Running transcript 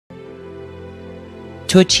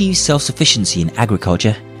To achieve self-sufficiency in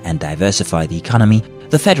agriculture and diversify the economy,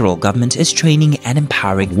 the federal government is training and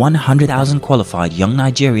empowering 100,000 qualified young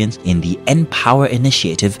Nigerians in the Npower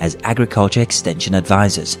initiative as agriculture extension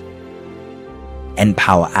advisors.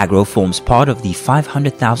 Npower Agro forms part of the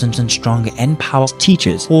 500,000-strong Npower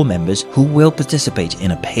teachers or members who will participate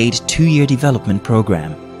in a paid 2-year development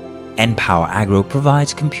program. Npower Agro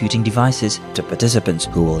provides computing devices to participants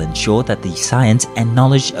who will ensure that the science and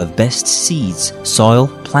knowledge of best seeds, soil,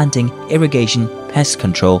 planting, irrigation, pest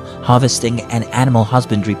control, harvesting, and animal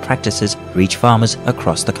husbandry practices reach farmers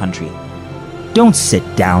across the country. Don't sit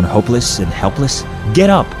down hopeless and helpless. Get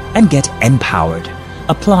up and get empowered.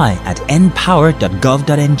 Apply at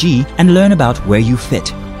npower.gov.ng and learn about where you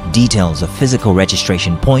fit. Details of physical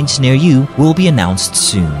registration points near you will be announced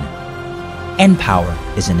soon. Npower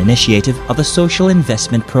is an initiative of the Social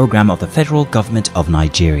Investment Program of the Federal Government of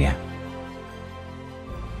Nigeria.